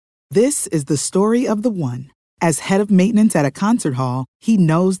This is the story of the one. As head of maintenance at a concert hall, he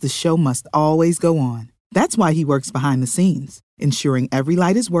knows the show must always go on. That's why he works behind the scenes, ensuring every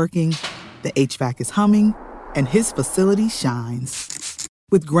light is working, the HVAC is humming, and his facility shines.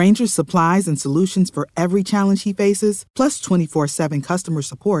 With Grainger's supplies and solutions for every challenge he faces, plus 24/7 customer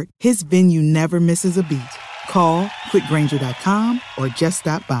support, his venue never misses a beat. Call quickgrainger.com or just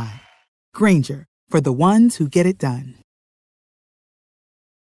stop by. Grainger, for the ones who get it done.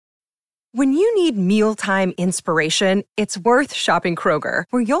 When you need mealtime inspiration, it's worth shopping Kroger,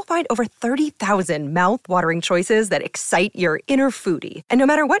 where you'll find over 30,000 mouth-watering choices that excite your inner foodie. And no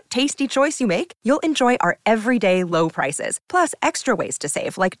matter what tasty choice you make, you'll enjoy our everyday low prices, plus extra ways to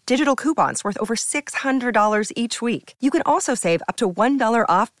save, like digital coupons worth over $600 each week. You can also save up to $1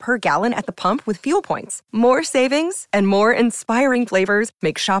 off per gallon at the pump with fuel points. More savings and more inspiring flavors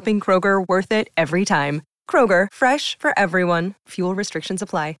make shopping Kroger worth it every time. Kroger, fresh for everyone. Fuel restrictions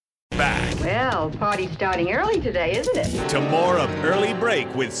apply. Back. Well, party's starting early today, isn't it? To more of Early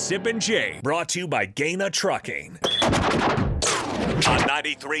Break with Sip and Jay, brought to you by Gaina Trucking. On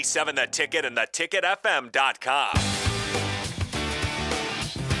 93.7 The Ticket and theticketfm.com.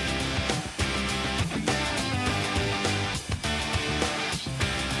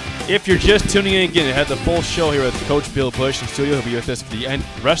 If you're just tuning in again, I had the full show here with Coach Bill Bush in studio. He'll be with us for the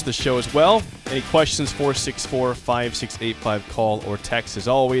rest of the show as well. Any questions, 464-5685, call or text as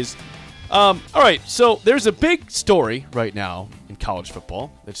always. All right, so there's a big story right now in college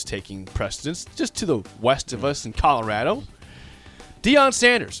football that's taking precedence just to the west of us in Colorado. Deion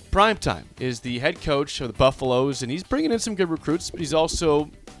Sanders, primetime, is the head coach of the Buffaloes, and he's bringing in some good recruits, but he's also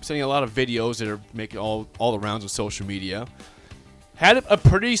sending a lot of videos that are making all the rounds of social media. Had a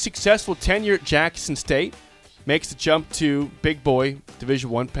pretty successful tenure at Jackson State. Makes the jump to big boy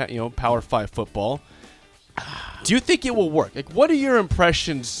Division I, Power 5 football. Do you think it will work? Like, what are your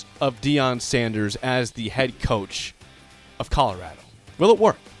impressions of Deion Sanders as the head coach of Colorado? Will it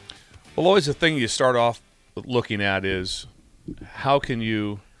work? Well, always the thing you start off looking at is how can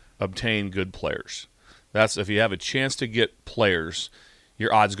you obtain good players? That's if you have a chance to get players,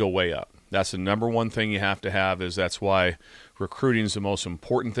 your odds go way up. That's the number one thing you have to have. That's why recruiting is the most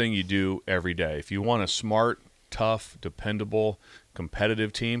important thing you do every day. If you want a smart, tough, dependable,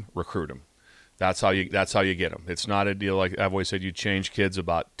 competitive team, recruit them. That's how you get them. It's not a deal like I've always said. You change kids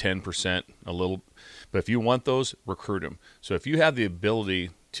about 10%, a little, but if you want those, recruit them. So if you have the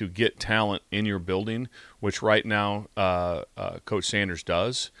ability to get talent in your building, which right now Coach Sanders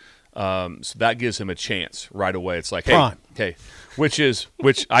does, so that gives him a chance right away. It's like, hey, which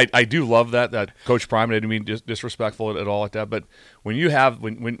I do love that Coach Prime. I didn't mean disrespectful at all like that, but when you have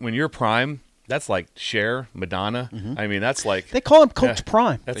when you're Prime, that's like Cher, Madonna. Mm-hmm. I mean, that's like they call him Coach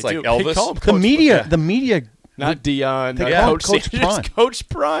Prime. That's they like do. Elvis. Call him the media, not Deion. They call him Coach Prime. Coach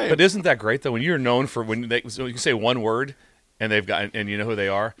Prime. But isn't that great though? When you're known for so you can say one word and and you know who they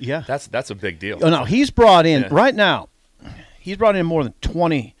are. Yeah, that's a big deal. Oh no, he's brought in right now. He's brought in more than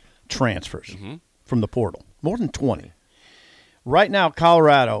 20 transfers from the portal. More than 20. Right now,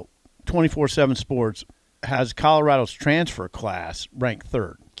 Colorado, 24/7 Sports, has Colorado's transfer class ranked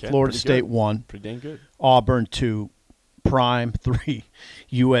third. Okay, Florida State 1. Pretty dang good. Auburn 2. Prime 3.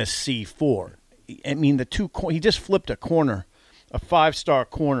 USC 4. I mean, he just flipped a corner, a 5-star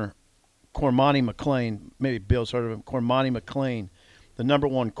corner. Cormani McClain, maybe Bill's heard of him. Cormani McClain, the number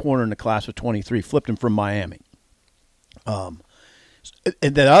one corner in the class of 23, flipped him from Miami.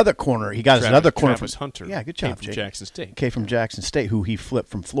 And the other corner, he got another corner Travis Hunter. Yeah, good job, from Jake. Jackson State. Came from Jackson State, who he flipped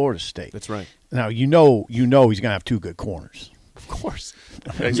from Florida State. That's right. Now you know he's going to have two good corners. Of course.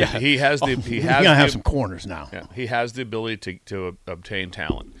 Yeah, he's going to have some corners now. Yeah, he has the ability to obtain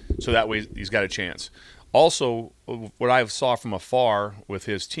talent, so that way he's got a chance. Also, what I saw from afar with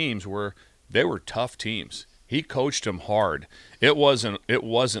his teams they were tough teams. He coached them hard. It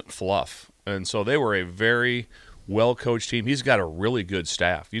wasn't fluff, and so they were a very well-coached team. He's got a really good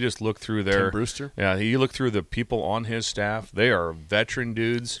staff. You just look through their Tim Brewster. Yeah, you look through the people on his staff. They are veteran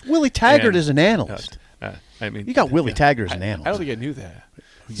dudes. Willie Taggart is an analyst. I mean, you got Willie Taggart as an analyst. I don't think I knew that.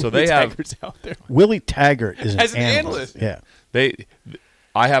 So they have Taggart's out there. Willie Taggart is as an analyst. Yeah.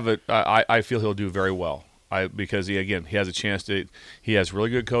 I feel he'll do very well. Because he has a chance to. He has really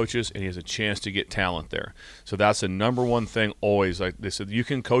good coaches, and he has a chance to get talent there. So that's the number one thing always. Like they said, you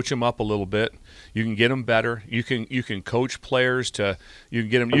can coach them up a little bit. You can get them better. You can coach players to. You can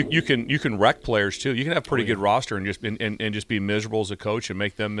get them. You can wreck players too. You can have a pretty good roster and just be miserable as a coach and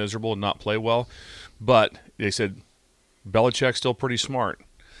make them miserable and not play well. But they said Belichick's still pretty smart.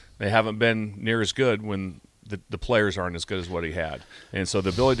 They haven't been near as good when the players aren't as good as what he had. And so the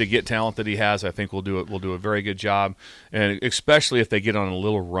ability to get talent that he has, I think will do a very good job, and especially if they get on a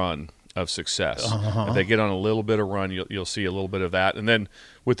little run of success. If they get on a little bit of run, you'll see a little bit of that. And then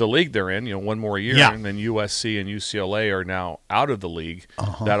with the league they're in, one more year, and then USC and UCLA are now out of the league.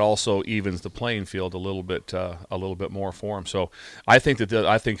 That also evens the playing field a little bit more for him. So I think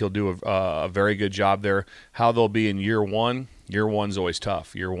he'll do a very good job there. How they'll be in year one. Year one's always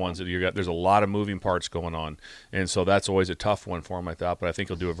tough. Year one's there's a lot of moving parts going on, and so that's always a tough one for him, I thought. But I think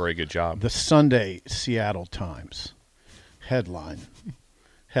he'll do a very good job. The Sunday Seattle Times headline,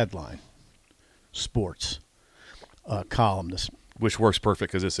 sports column. Which works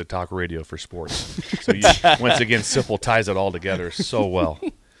perfect because it's a talk radio for sports. So once again, Sipple ties it all together so well.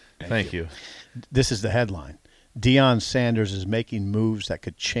 Thank you. This is the headline. Deion Sanders is making moves that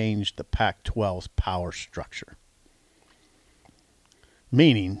could change the Pac-12's power structure.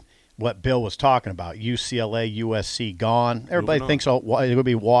 Meaning what Bill was talking about, UCLA, USC gone. Everybody thinks it's going to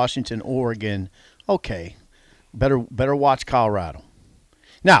be Washington, Oregon. Okay, better watch Colorado.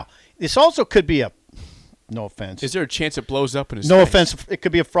 Now, this also could be a, no offense. Is there a chance it blows up in his No face? offense. It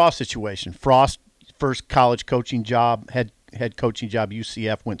could be a Frost situation. Frost, first college coaching job, head coaching job,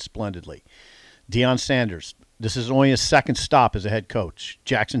 UCF, went splendidly. Deion Sanders, this is only his second stop as a head coach.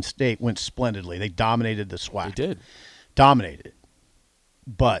 Jackson State went splendidly. They dominated the SWAC. They did. Dominated.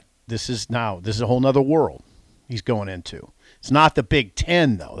 But this is a whole other world he's going into. It's not the Big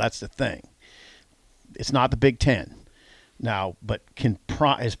Ten, though. That's the thing. It's not the Big Ten. Now, but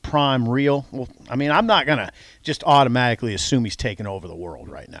is Prime real? Well, I mean, I'm not going to just automatically assume he's taking over the world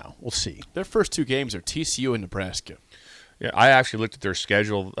right now. We'll see. Their first two games are TCU and Nebraska. Yeah, I actually looked at their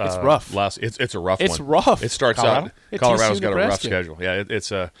schedule. It's rough. It's a rough one. It's rough. It starts Colorado? out. Colorado's TCU, got Nebraska. a rough schedule. Yeah,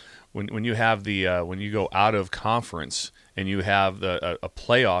 it's a when you have the when you go out of conference and you have a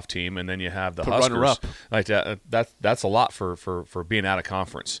playoff team, and then you have the Huskers. Runner-up. Like that's a lot for being out of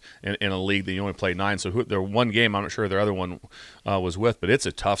conference in a league that you only play 9. So their one game, I'm not sure their other one was with, but it's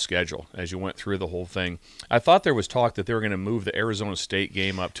a tough schedule as you went through the whole thing. I thought there was talk that they were going to move the Arizona State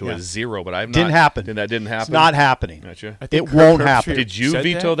game up to a 0, but I've not. Didn't happen. That didn't happen. It's not happening. Gotcha. It won't happen. Did you said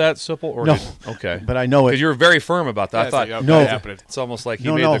veto that, Sipple? Or No. Okay. But I know it. Because you were very firm about that. I thought no, No. happening. it's almost like he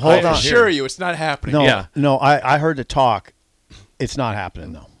No, made no, the hold call on. I from assure here. you, it's not happening. No, Yeah. no. I heard the talk. It's not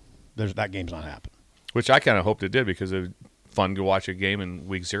happening, though. That game's not happening. Which I kind of hoped it did because it was fun to watch a game in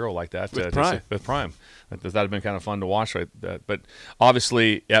week 0 like that. With Prime. With Prime. That would have been kind of fun to watch. But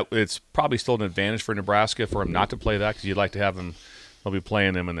obviously, it's probably still an advantage for Nebraska for him not to play that because you'd like to have them. They'll be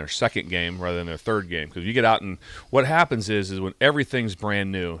playing them in their second game rather than their third game. Because you get out and what happens is when everything's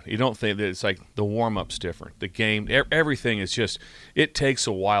brand new, you don't think that it's like the warm-up's different. The game, everything is just, it takes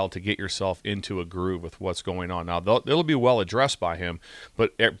a while to get yourself into a groove with what's going on. Now, it'll be well addressed by him.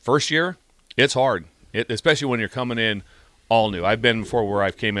 But first year, it's hard, especially when you're coming in all new. I've been before where I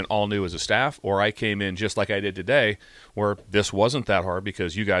came in all new as a staff, or I came in just like I did today, where this wasn't that hard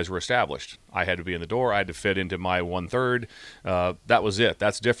because you guys were established. I had to be in the door. I had to fit into my 1/3. That was it.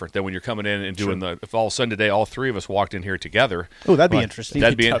 That's different than when you're coming in and doing if all of a sudden today all three of us walked in here together. Oh, that'd be interesting.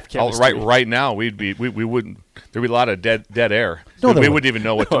 That'd be Tough chemistry. right now. We wouldn't. There'd be a lot of dead air. No, we wouldn't even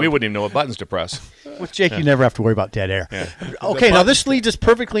know what buttons to press. With Jake, you never have to worry about dead air. Okay, now this leads us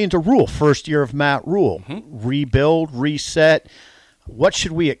perfectly into Rule. First year of Matt Rule. Rebuild, reset. What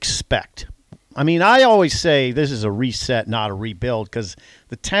should we expect? I mean, I always say this is a reset, not a rebuild, because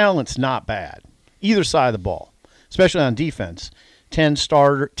the talent's not bad. Either side of the ball, especially on defense. 10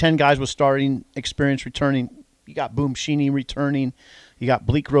 guys with starting experience returning. You got Boom Sheeny returning. You got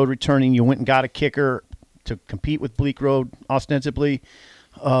Bleak Road returning. You went and got a kicker to compete with Bleak Road ostensibly.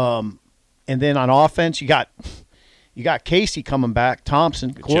 And then on offense, you got Casey coming back,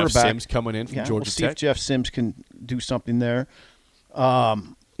 Thompson, quarterback. Jeff Sims coming in from Georgia we'll see Tech. if Jeff Sims can do something there.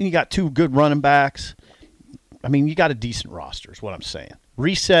 And you got 2 good running backs. I mean, you got a decent roster is what I'm saying.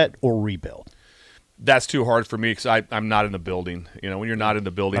 Reset or rebuild. That's too hard for me because I'm not in the building. When you're not in the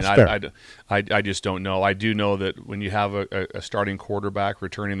building, I just don't know. I do know that when you have a starting quarterback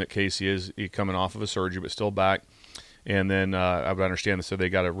returning that Casey is coming off of a surgery but still back, and then I would understand that so they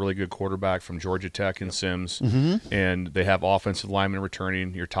got a really good quarterback from Georgia Tech and Sims, and they have offensive linemen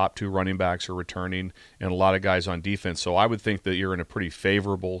returning. Your top 2 running backs are returning, and a lot of guys on defense. So I would think that you're in a pretty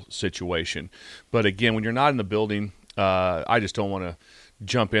favorable situation. But again, when you're not in the building, I just don't want to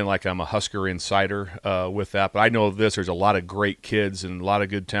jump in like I'm a Husker insider with that, but I know this. There's a lot of great kids and a lot of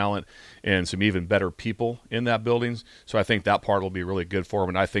good talent and some even better people in that building. So I think that part will be really good for them,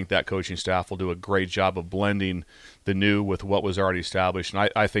 and I think that coaching staff will do a great job of blending the new with what was already established, and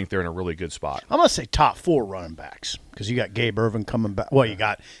I think they're in a really good spot. I'm going to say top 4 running backs because you got Gabe Irvin coming back. Well, you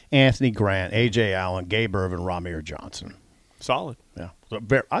got Anthony Grant, A.J. Allen, Gabe Irvin, Ramir Johnson. Solid. Yeah.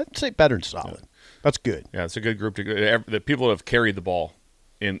 I'd say better than solid. Yeah. That's good. Yeah, it's a good group. The people that have carried the ball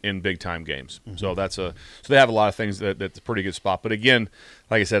in big-time games. Mm-hmm. So so they have a lot of things that's a pretty good spot. But again,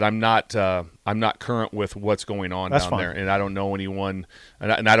 like I said, I'm not current with what's going on down there, and I don't know anyone,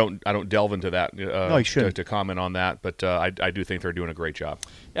 and I don't delve into that to comment on that. But I do think they're doing a great job.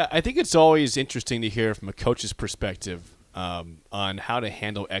 Yeah, I think it's always interesting to hear from a coach's perspective on how to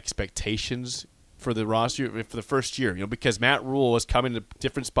handle expectations for the roster for the first year. Because Matt Rule is coming to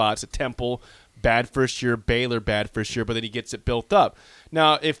different spots at Temple. Bad first year, Baylor bad first year, but then he gets it built up.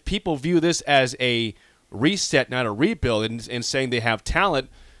 Now, if people view this as a reset, not a rebuild, and saying they have talent,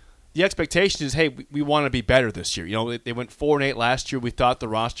 the expectation is, hey, we want to be better this year. They went 4-8 last year. We thought the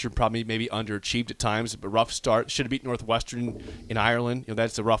roster probably maybe underachieved at times, a rough start. Should have beat Northwestern in Ireland.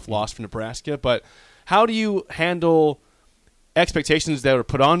 That's a rough loss for Nebraska. But how do you handle expectations that are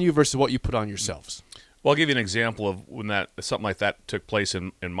put on you versus what you put on yourselves? Well, I'll give you an example of when something like that took place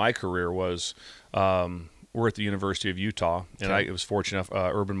in my career. Was we're at the University of Utah, and I was fortunate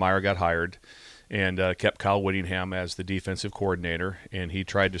enough, Urban Meyer got hired and kept Kyle Whittingham as the defensive coordinator, and he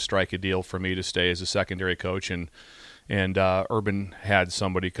tried to strike a deal for me to stay as a secondary coach, and Urban had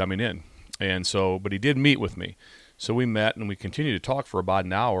somebody coming in, but he did meet with me. So we met, and we continued to talk for about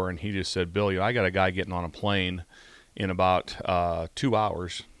an hour, and he just said, Bill, I got a guy getting on a plane in about 2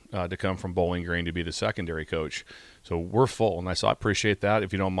 hours to come from Bowling Green to be the secondary coach. So we're full. And I said, I appreciate that.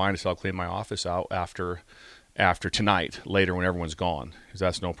 If you don't mind, I'll clean my office out after tonight, later when everyone's gone, because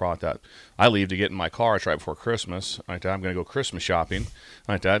that's no problem with that. I leave to get in my car. It's right before Christmas. I'm going to go Christmas shopping,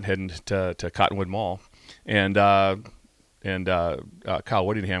 heading to Cottonwood Mall. And Kyle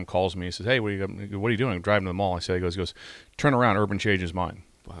Whittingham calls me. He says, hey, what are you doing? I'm driving to the mall. He goes, turn around. Urban changed his mind.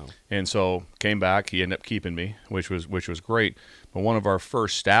 Wow. And so came back. He ended up keeping me, which was great. But one of our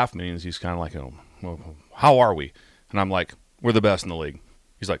first staff meetings, he's kind of like, well, how are we? And I'm like, we're the best in the league.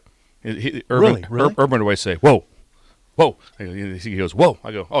 He's like, Urban would always say, whoa. He goes, whoa.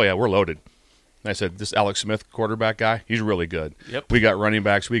 I go, oh, yeah, we're loaded. And I said, this Alex Smith quarterback guy, he's really good. Yep. We got running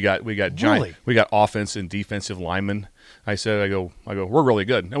backs. We got giant. We got offense and defensive linemen. I go, we're really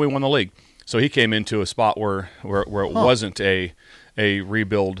good. And we won the league. So he came into a spot where it wasn't a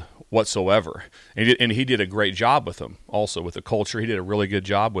rebuild whatsoever, and he did a great job with them. Also with the culture, he did a really good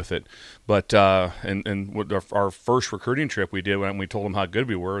job with it. But and with our first recruiting trip we did when we told him how good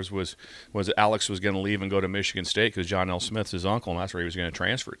we were was that Alex was going to leave and go to Michigan State because John L. Smith's his uncle, and that's where he was going to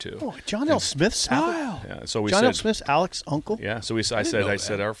transfer to. Oh, John L. Smith's style. Yeah. So we John said, L. Smith's Alex uncle. Yeah. So I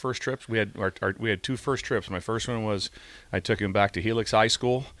said our first trips we had 2 first trips. My first one was I took him back to Helix High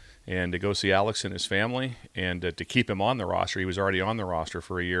School and to go see Alex and his family, and to keep him on the roster. He was already on the roster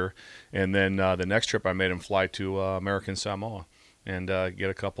for a year. And then the next trip I made him fly to American Samoa and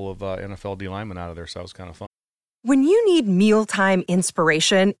get a couple of NFL D linemen out of there, so that was kind of fun. When you need mealtime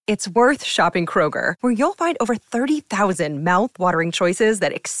inspiration, it's worth shopping Kroger, where you'll find over 30,000 mouth-watering choices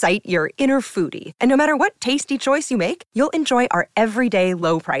that excite your inner foodie. And no matter what tasty choice you make, you'll enjoy our everyday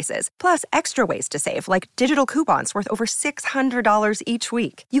low prices, plus extra ways to save, like digital coupons worth over $600 each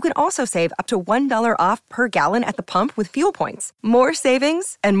week. You can also save up to $1 off per gallon at the pump with fuel points. More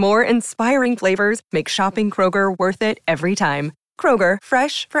savings and more inspiring flavors make shopping Kroger worth it every time. Kroger,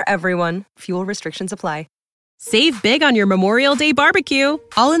 fresh for everyone. Fuel restrictions apply. Save big on your Memorial Day barbecue,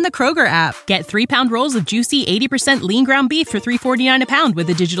 all in the Kroger app. Get 3-pound rolls of juicy 80% lean ground beef for $3.49 a pound with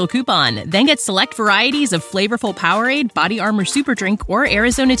a digital coupon. Then get select varieties of flavorful Powerade, Body Armor Super Drink, or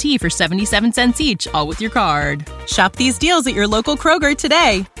Arizona tea for 77 cents each, all with your card. Shop these deals at your local Kroger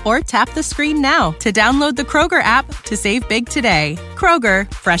today, or tap the screen now to download the Kroger app to save big today. Kroger,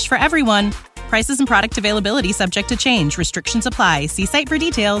 fresh for everyone. Prices and product availability subject to change. Restrictions apply. See site for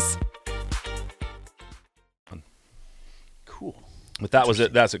details. But that was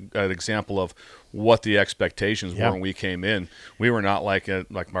it. That's an example of what the expectations were when we came in. We were not like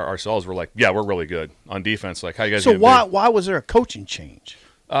ourselves. We're like, yeah, we're really good on defense. Like, how you guys? So why was there a coaching change?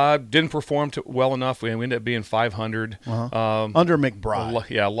 Didn't perform well enough. We ended up being 500. Under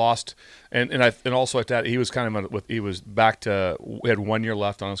McBride. Lost. And also at that, he was he was back to, we had 1 year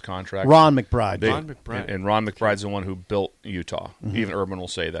left on his contract. Ron McBride. And Ron McBride's the one who built Utah. Even Urban will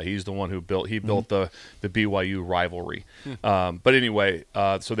say that. He's the one who built the BYU rivalry. But anyway,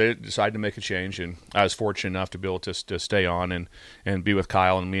 so they decided to make a change, and I was fortunate enough to be able to stay on and be with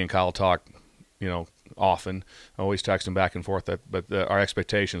Kyle, and me and Kyle talk, often. I always text him back and forth. But our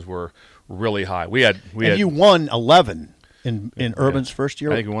expectations were really high. You won 11 in Urban's first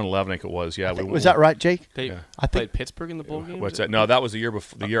year. I think we won 11. I think it was. Yeah, was that right, Jake? They played Pittsburgh in the bowl game. What's that? No, that was the year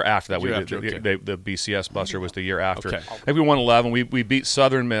before. The year after that. The BCS Buster was the year after. Okay. I think we won 11. We beat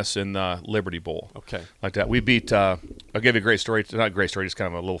Southern Miss in the Liberty Bowl. Okay. Like that. We beat. I'll give you a great story. Not a great story. Just kind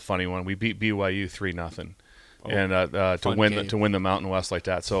of a little funny one. We beat BYU 3-0, and to win the Mountain West like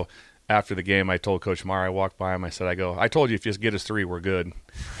that. So. After the game, I told Coach Meyer, I walked by him, I said, I told you if you just get us 3, we're good.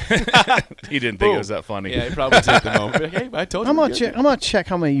 He didn't think it was that funny. Yeah, he probably took the moment. Hey, I told you. I'm going to check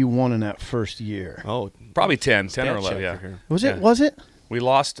how many you won in that first year. Oh, probably 10 or 11, yeah. Was it? We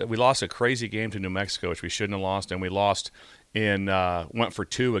lost a crazy game to New Mexico, which we shouldn't have lost, and we lost went for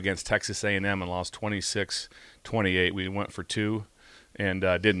 2 against Texas A&M and lost 26-28. We went for 2 and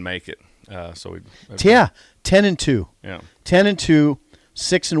didn't make it. 10-2. Yeah. 10-2.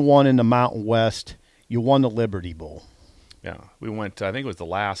 6-1 in the Mountain West. You won the Liberty Bowl. Yeah, we went. I think it was the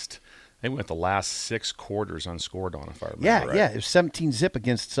last. I think we went the last 6 quarters unscored on, if I remember right. Yeah, it was 17-0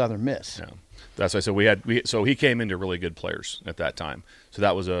 against Southern Miss. Yeah, that's why. So so he came into really good players at that time. So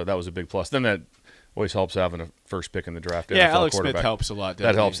that was a big plus. Then that always helps having a first pick in the draft. Yeah, Alex Smith helps a lot.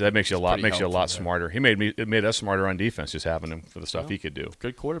 That helps. That makes you a lot smarter. It made us smarter on defense just having him for the stuff he could do.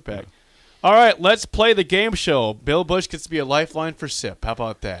 Good quarterback. All right, let's play the game show. Bill Bush gets to be a lifeline for SIP. How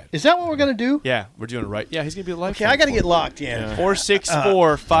about that? Is that what we're going to do? Yeah, we're doing it right. Yeah, he's going to be a lifeline. Okay, I got to get locked in.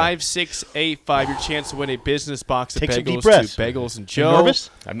 464-5685. Your chance to win a business box of bagels to Bagels and Joe. You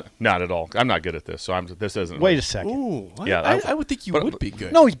nervous? I'm not at all. I'm not good at this, so this isn't. Wait a second. Ooh, I would think you would be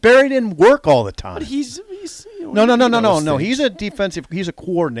good. No, he's buried in work all the time. But he's No. He's a defensive. He's a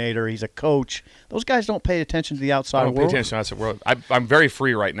coordinator. He's a coach. Those guys don't pay attention to the outside world. I don't pay attention to the outside world. I'm very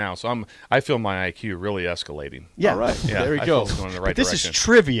free right now, so I feel my IQ really escalating. Yeah. All right. Yeah, there we go. Going in the right this direction. is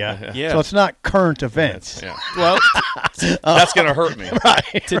trivia, so it's not current events. Yeah. Well, that's going to hurt me.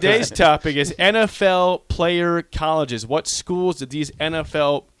 Right. Today's topic is NFL player colleges. What schools did these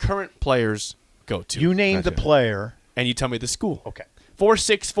NFL current players go to? You name the player. And you tell me the school. Okay.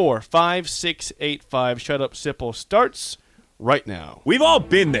 464-5685. Shut Up Sipple starts right now. We've all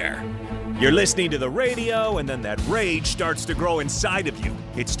been there. You're listening to the radio, and then that rage starts to grow inside of you.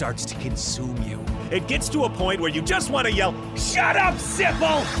 It starts to consume you. It gets to a point where you just want to yell, "Shut up,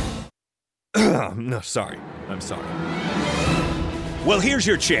 Sipple!" No, sorry. I'm sorry. Well, here's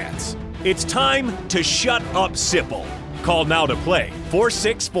your chance. It's time to shut up, Sipple. Call now to play.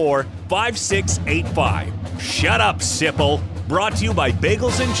 464-5685. Shut up, Sipple. Brought to you by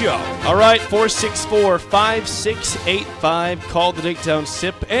Bagels and Joe. All right, 464-5685. Call the Dicktown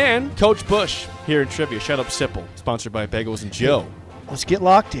Sip and Coach Bush here in Trivia. Shut Up Sipple, sponsored by Bagels and Joe. Let's get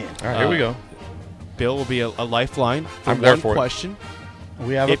locked in. All right, here we go. Bill will be a lifeline for I'm there one for question.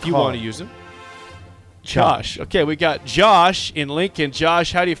 We have if you want to use him. Josh. Okay, we got Josh in Lincoln.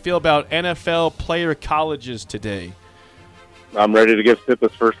 Josh, how do you feel about NFL player colleges today? I'm ready to give Sip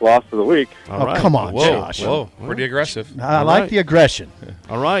his first loss of the week. All right. Come on, Josh. Whoa, pretty aggressive. I like the aggression.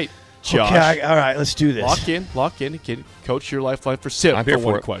 All right, Josh. Okay, all right, let's do this. Lock in. Coach, your lifeline for Sip. I'm here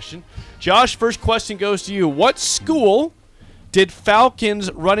for one question. Josh, first question goes to you. What school did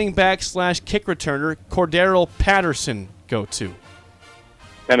Falcons running back / kick returner Cordero Patterson go to?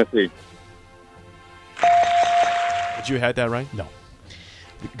 Tennessee. Did you have that right? No.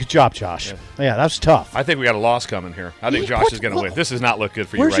 Good job, Josh. Yeah, that's tough. I think we got a loss coming here. I think Josh is going to win. This does not look good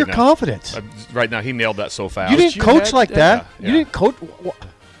for you right now. Where's your confidence? Right now, he nailed that so fast. You didn't coach like that. Yeah. You didn't coach.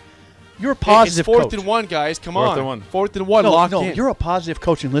 You're a positive coach. It's 4th and 1, guys. Come on. 4th and 1. 4th and 1. Lock in. No, you're a positive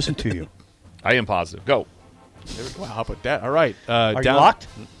coach and listen to you. I am positive. Go. Wow, how about that? All right. Are you locked?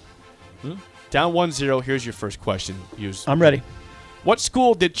 Down 1-0. Here's your first question. I'm ready. What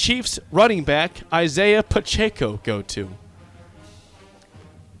school did Chiefs running back Isaiah Pacheco go to?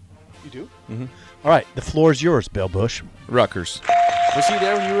 You do? Mm-hmm. All right, the floor is yours, Bill Bush. Rutgers. Was he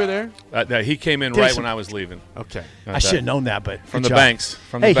there when you were there? He came in right when I was leaving. Okay. I should have known that, but from the banks.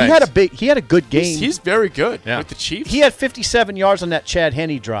 He had a good game. He's very good with the Chiefs. He had 57 yards on that Chad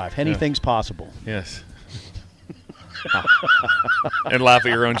Henne drive. Anything's possible. Yes. And laugh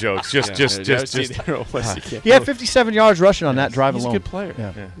at your own jokes. Just. He had 57 yards rushing on that drive alone. He's a good player.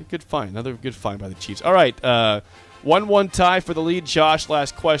 Yeah. Good find. Another good find by the Chiefs. All right. 1-1 tie for the lead. Josh,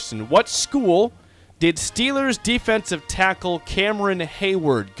 last question. What school did Steelers defensive tackle Cameron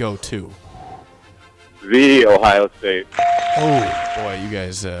Hayward go to? The Ohio State. Oh, boy, you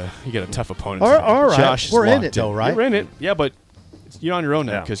guys, you got a tough opponent. All right. Josh, we're in it, though, right? You're in it. Yeah, but you're on your own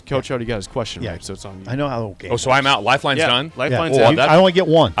now because Coach already got his question right, so it's on you. I know how the game Oh, so I'm out. Lifeline's done? Lifeline's out. out. I only get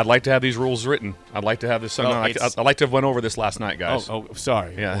one. I'd like to have these rules written. I'd like to have this. I'd like to have went over this last night, guys. Oh,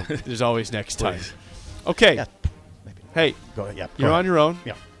 sorry. Yeah. Well, there's always next time. Okay. Yeah. Hey, Go ahead. Yeah, go you're ahead. on your own.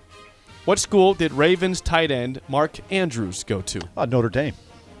 Yeah. What school did Ravens tight end Mark Andrews go to? Notre Dame.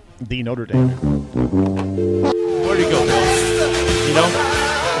 The Notre Dame. Where do you go, Bill? You know?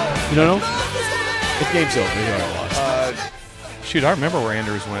 You don't know? The game's over. You already lost. Shoot, I remember where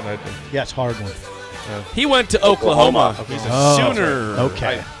Andrews went. Yeah, it's a hard one. He went to Oklahoma. He's a Sooner.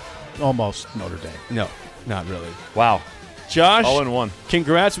 Okay. Almost Notre Dame. No, not really. Wow. Josh, All in one.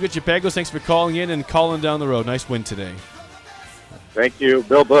 Congrats. We got your Bagels. Thanks for calling in and calling down the road. Nice win today. Thank you,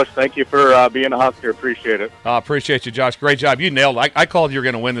 Bill Bush. Thank you for being a Husker. Appreciate it. Appreciate you, Josh. Great job. You nailed it. I called you were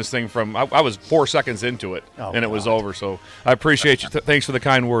going to win this thing from I was 4 seconds into it, and it was over. So I appreciate you. Thanks for the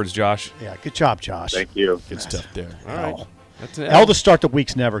kind words, Josh. Yeah, good job, Josh. Thank you. Good stuff there. All right. That's an L to start the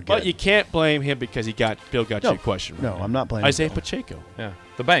week's never good. But you can't blame him because Bill got you a question right. No, I'm not blaming Isaiah Bill. Pacheco. Yeah,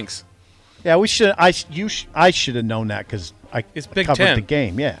 the Banks. Yeah, we should. I should have known that because I It's Big covered Ten. the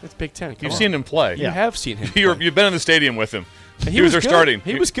game. Yeah, It's Big Ten. Come You've on. seen him play. You have seen him. You've been in the stadium with him. He was was our good. starting.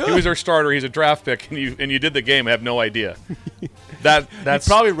 He was good. He was our starter. He's a draft pick, and you did the game. I have no idea. That's He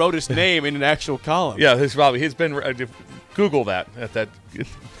probably wrote his name in an actual column. yeah. He's been. Google that.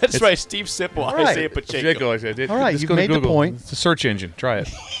 That's right. Steve Sipple, right. Isaiah Pacheco. All right, Just you go to made the Google. point. It's a search engine. Try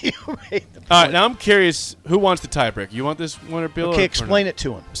it. All right, now I'm curious. Who wants the tiebreaker? You want this one or Bill? Okay, or explain not? it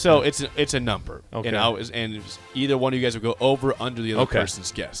to him. So it's a number. Okay. And either one of you guys will go over or under the other Okay.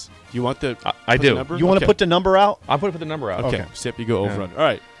 person's guess. You want the? I put the do. number? You want to Okay. put the number out? I'm going to put the number out. Okay. Sip, you go over Yeah. under. All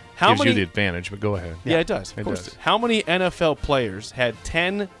right. How Gives many? you the advantage, but go ahead. Yeah, it does. Of It course. does. How many NFL players had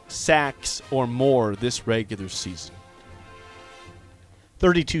 10 sacks or more this regular season?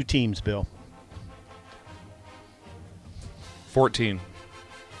 32 teams, Bill. 14.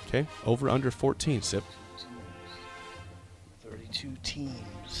 Okay. Over under 14. Sip. 32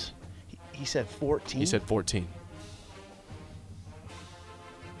 teams. He said 14. He said 14.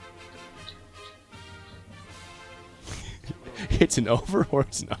 It's an over or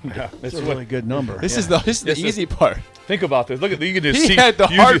it's an under. That's a really good number. This Yeah. is the This is- easy part. Think about this. Look at you can just He see. had the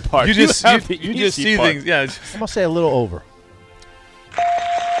you hard ju- part. You You just have the you just easy see part. things. Yeah. I'm gonna say a little over.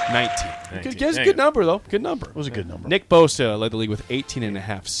 19. 19. Good, Dang good it. number, though. Good number. It was a good number. Nick Bosa led the league with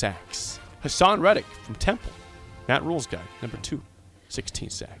 18.5 sacks. Hassan Reddick from Temple. Matt Rule's guy, number 2, 16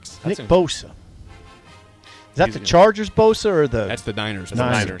 sacks. Nick That's Bosa. Is that He's the gonna- Chargers Bosa or the That's the Niners.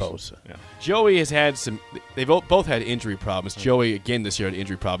 Niners Bosa? Yeah. Joey has had some. They both had injury problems. Joey again this year had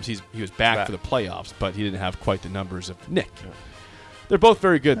injury problems. He was back for the playoffs, but he didn't have quite the numbers of Nick. Yeah. They're both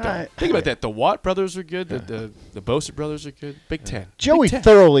very good though. All right. Think about that. The Watt brothers are good. The Bosa brothers are good. Big Ten. Joey Big Ten.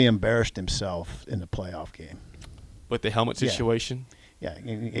 thoroughly embarrassed himself in the playoff game. With the helmet Yeah. situation. Yeah,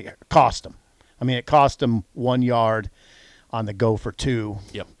 it cost him. I mean, it cost him 1 yard on the go for 2.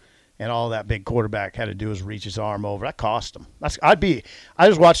 Yep. And all that big quarterback had to do was reach his arm over. That cost him. I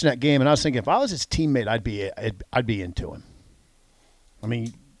was watching that game and I was thinking, if I was his teammate, I'd be into him. I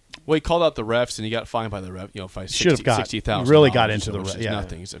mean, Well, he called out the refs and he got fined by the ref. By Should have got- $60,000. he really got into the which ref, is yeah.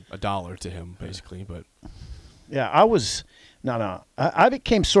 nothing. It's $1 to him basically. But yeah, I was I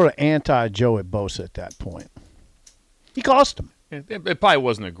became sort of anti Joey Bosa at that point. He cost him. It probably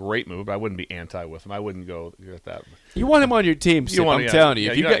wasn't a great move, but I wouldn't be anti with him. I wouldn't go with that. you want him on your team. Sip, I'm telling you.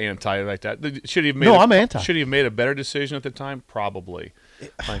 Yeah, If you you're not get, anti like that. Should he have made? No, I'm anti. Should he have made a better decision at the time? Probably.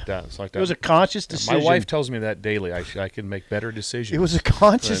 Like that. It's like that. It was a conscious decision. My wife tells me that daily. I can make better decisions. It was a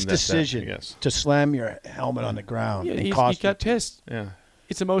conscious than that, decision yes. to slam your helmet on the ground. yeah, and he cost got you. pissed. Yeah.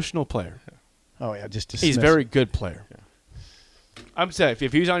 It's an emotional player. Oh yeah, just He's dismiss a very good player. I'm saying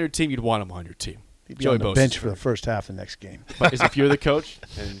if he was on your team, you'd want him on your team. He'd be on the Bosa's bench for great. the first half of the next game. But if you're the coach,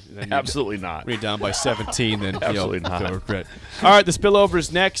 then you're Absolutely not. when you're down by 17, then Absolutely you'll not. regret. All right, the spillover is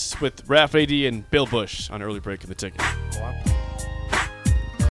next with Raf AD and Bill Bush on early break of the ticket.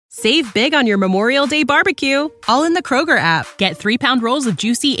 Save big on your Memorial Day barbecue, all in the Kroger app. Get 3-pound rolls of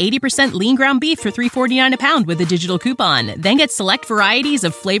juicy 80% lean ground beef for $3.49 a pound with a digital coupon. Then get select varieties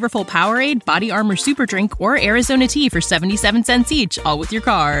of flavorful Powerade, Body Armor Super Drink, or Arizona tea for 77 cents each, all with your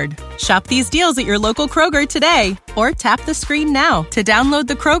card. Shop these deals at your local Kroger today, or tap the screen now to download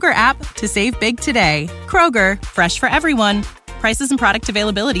the Kroger app to save big today. Kroger, fresh for everyone. Prices and product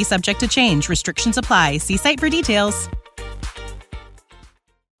availability subject to change. Restrictions apply. See site for details.